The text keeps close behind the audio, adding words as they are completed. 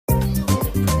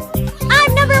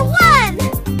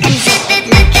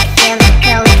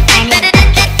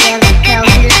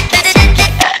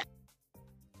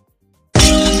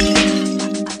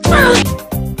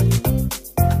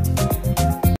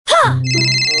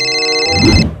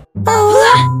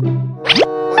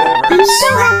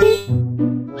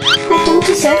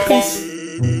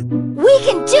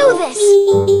do this!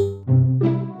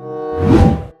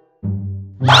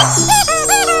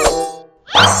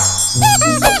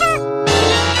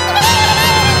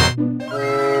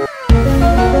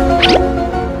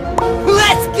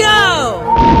 Let's go!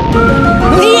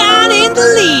 Leon in the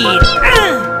lead!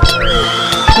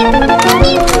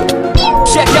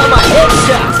 Check out my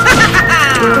headshot!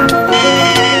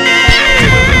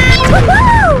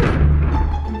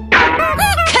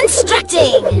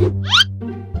 Constructing!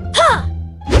 Huh!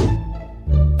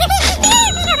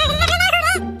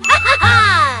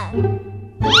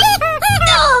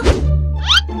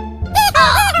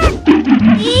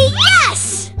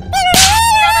 Yes!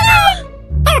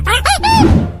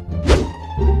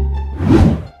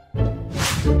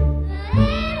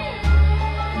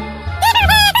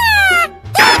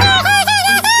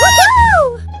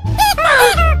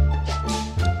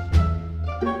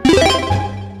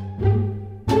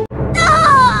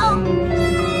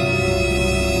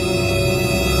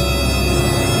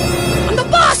 I'm the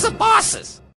boss of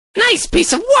bosses! Nice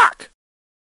piece of work!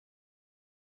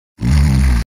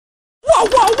 Whoa,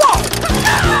 whoa, whoa!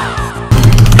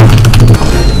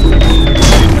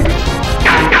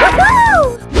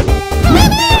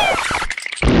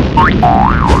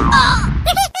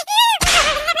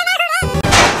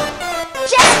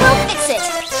 Jess will fix it!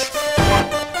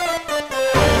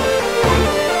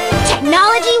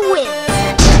 Technology wins!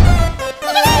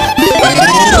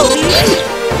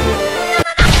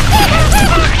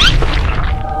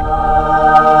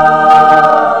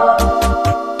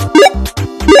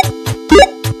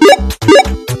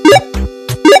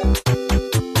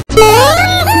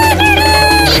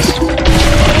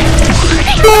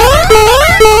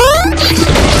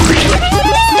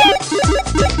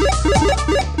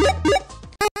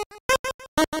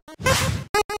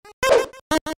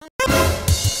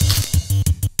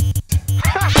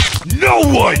 No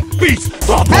one beats the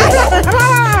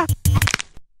Brawl!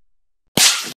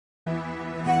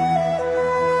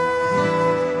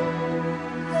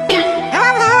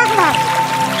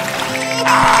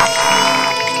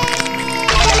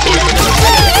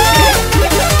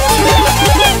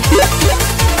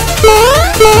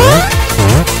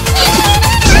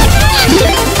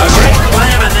 A great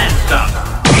slam and then stop.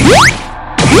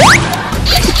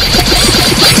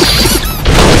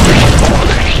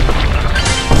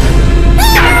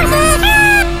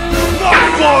 Not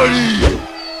funny!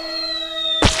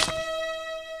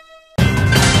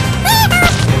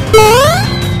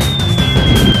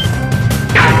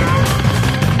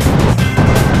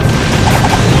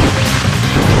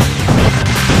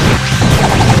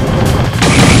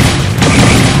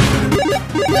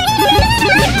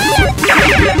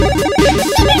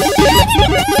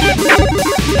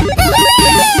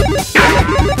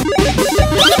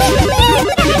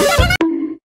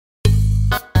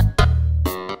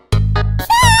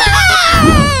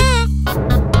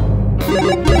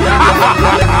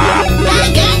 I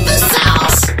got the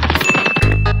sauce!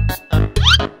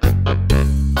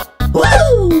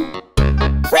 Woo!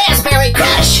 Raspberry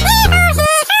Crush!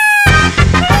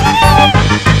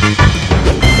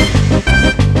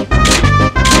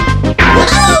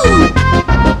 Woo!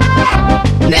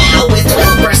 Now with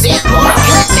 12% more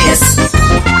goodness!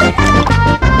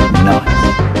 Nice!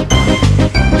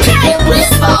 Try a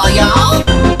whiz ball, y'all!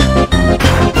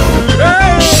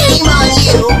 Shame on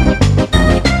you!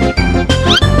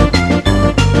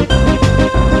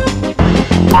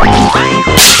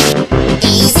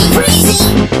 Easy breezy!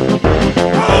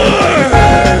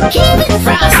 Keep it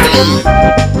frosty!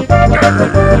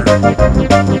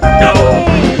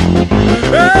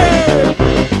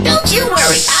 Don't you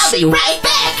worry, I'll be right back!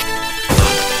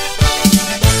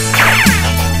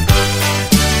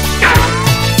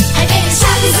 I made a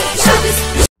service.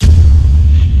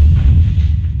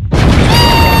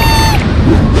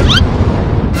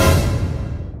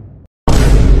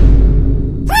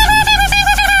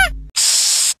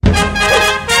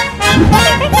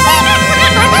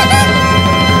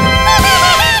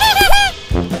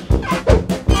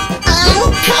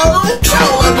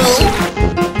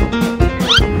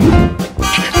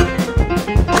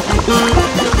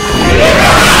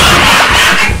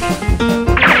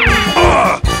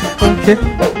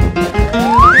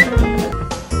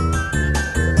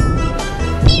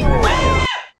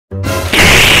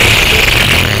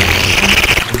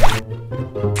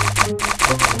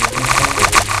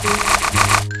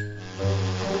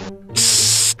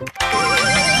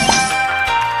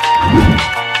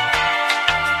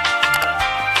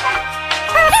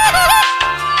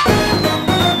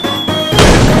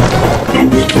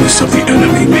 weakness of the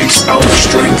enemy makes our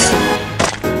strength.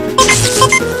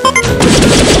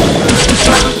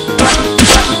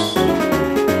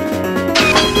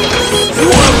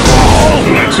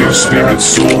 spirit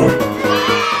sword.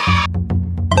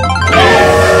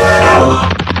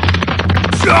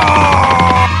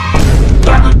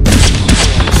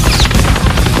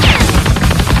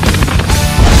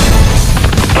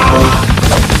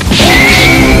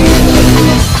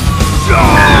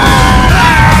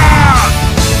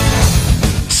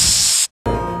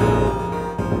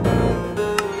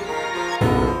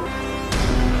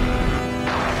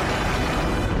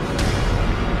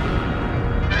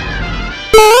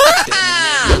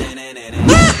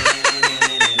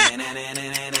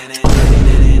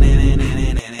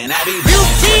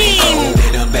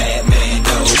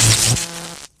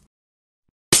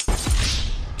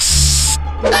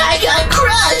 I got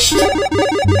crushed!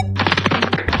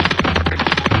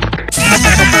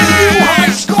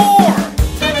 High score!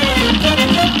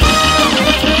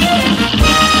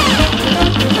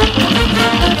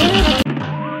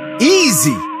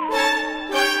 Easy!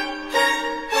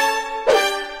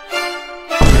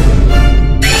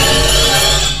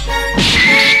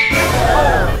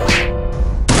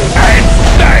 And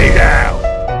stay down!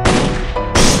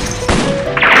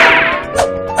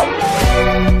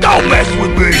 Don't mess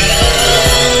with me!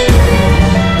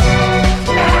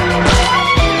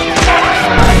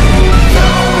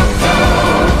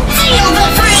 Feel the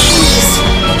freeze!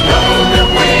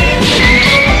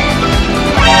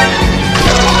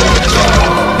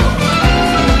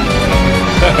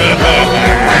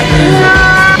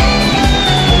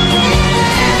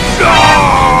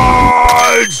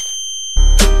 Charge!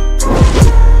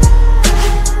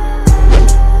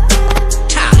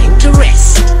 Time to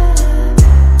rest.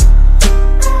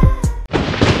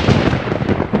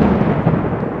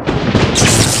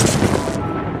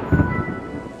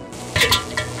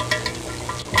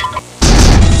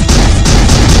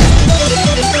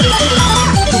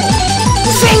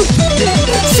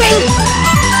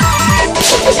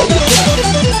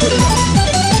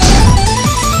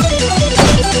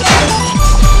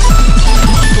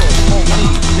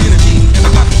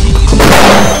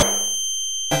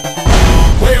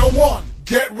 Player one,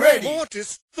 get ready!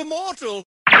 Mortis the Mortal!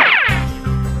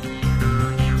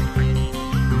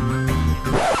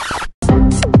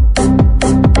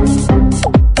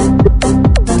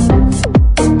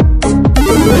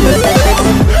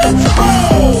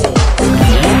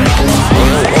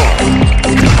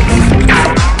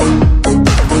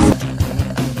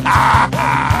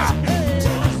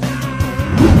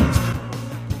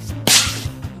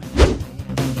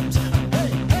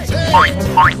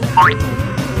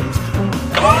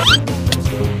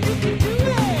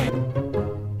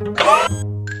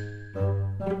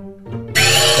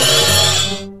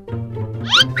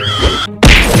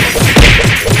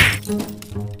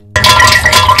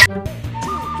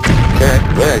 Get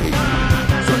ready!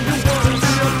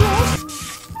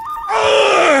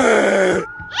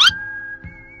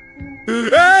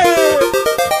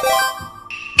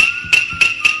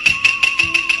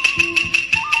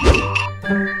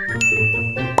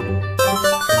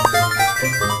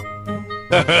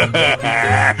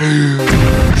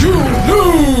 You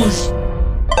lose!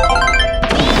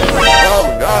 Oh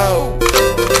no!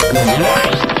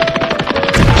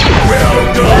 Well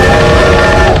done!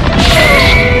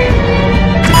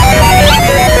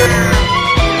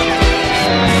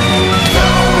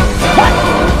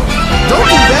 Don't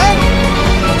do that!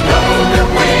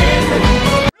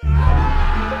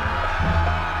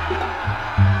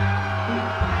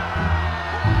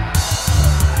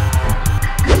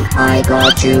 I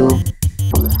got you.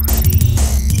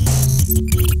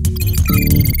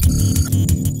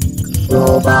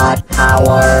 Robot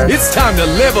power. It's time to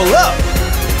level up!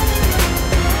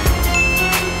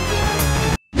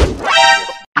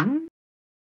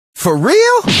 For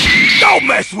real? Don't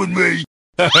mess with me!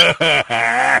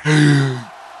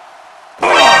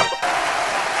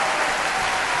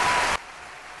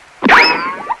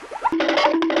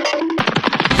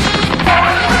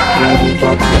 Ready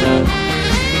for battle.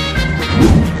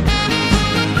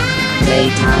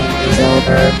 Playtime is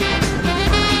over.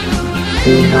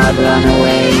 Do not run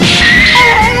away.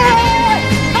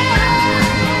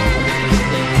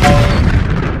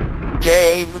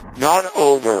 Game not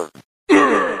over.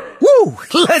 Woo!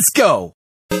 Let's go!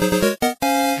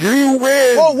 You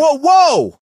win! Whoa, whoa,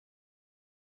 whoa!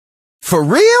 For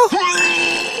real?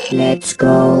 Let's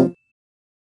go.